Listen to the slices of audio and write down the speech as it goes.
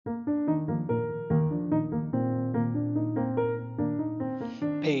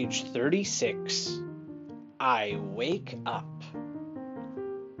Page 36. I wake up.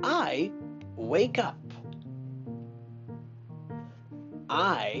 I wake up.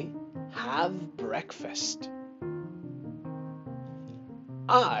 I have breakfast.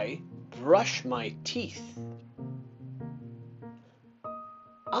 I brush my teeth.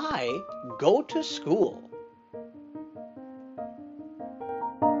 I go to school.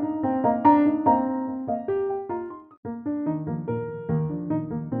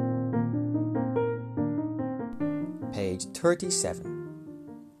 Page 37.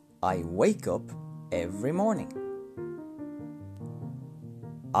 I wake up every morning.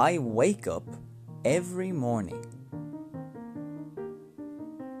 I wake up every morning.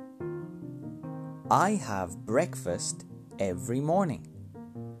 I have breakfast every morning.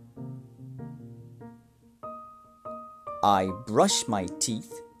 I brush my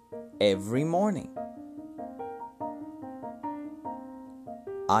teeth every morning.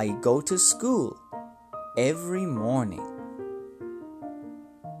 I go to school every morning.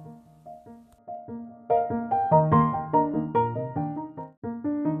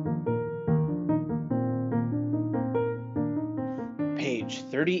 Page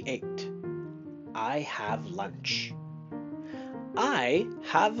 38. I have lunch. I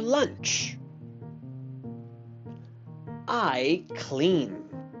have lunch. I clean.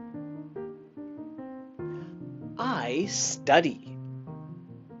 I study.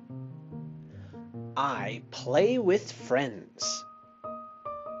 I play with friends.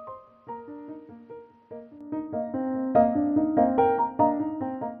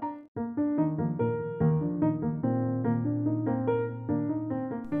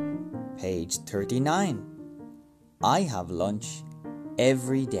 Page 39. I have lunch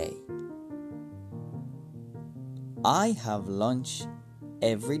every day. I have lunch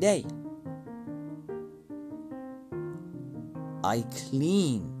every day. I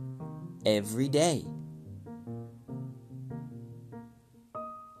clean every day.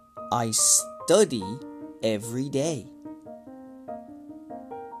 I study every day.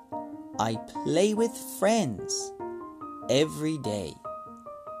 I play with friends every day.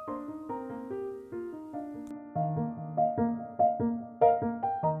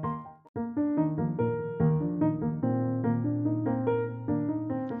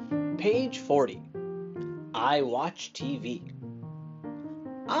 Page 40. I watch TV.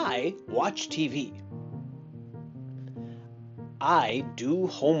 I watch TV. I do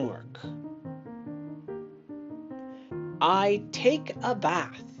homework. I take a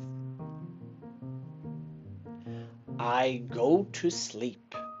bath. I go to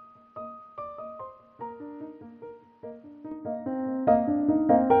sleep.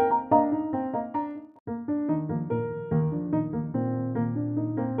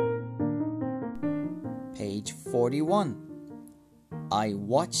 Page 41. I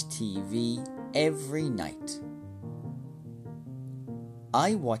watch TV every night.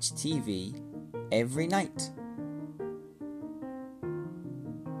 I watch TV every night.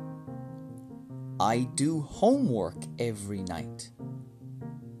 I do homework every night.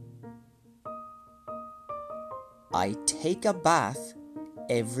 I take a bath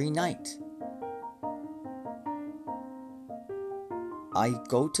every night. I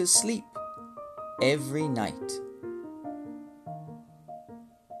go to sleep every night.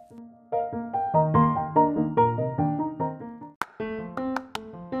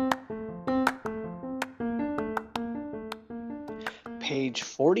 Page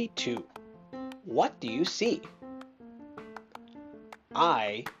 42. What do you see?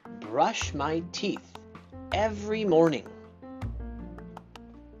 I brush my teeth every morning.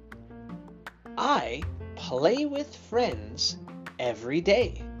 I play with friends every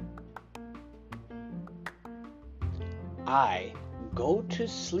day. I go to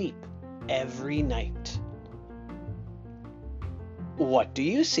sleep every night. What do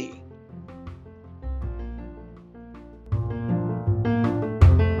you see?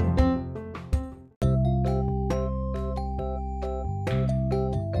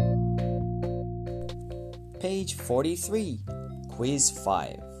 Page 43. Quiz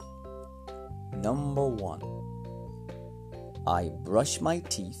 5. Number 1. I brush my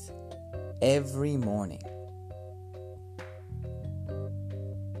teeth every morning.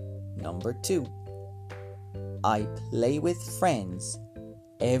 Number 2. I play with friends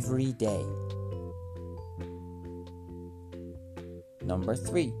every day. Number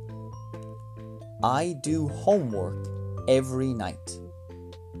 3. I do homework every night.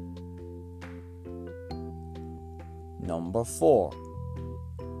 Number 4.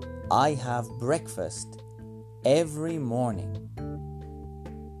 I have breakfast every morning.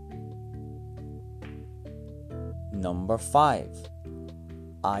 Number 5.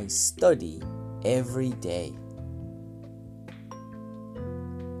 I study every day.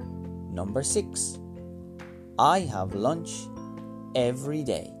 Number 6. I have lunch every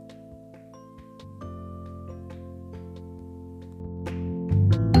day.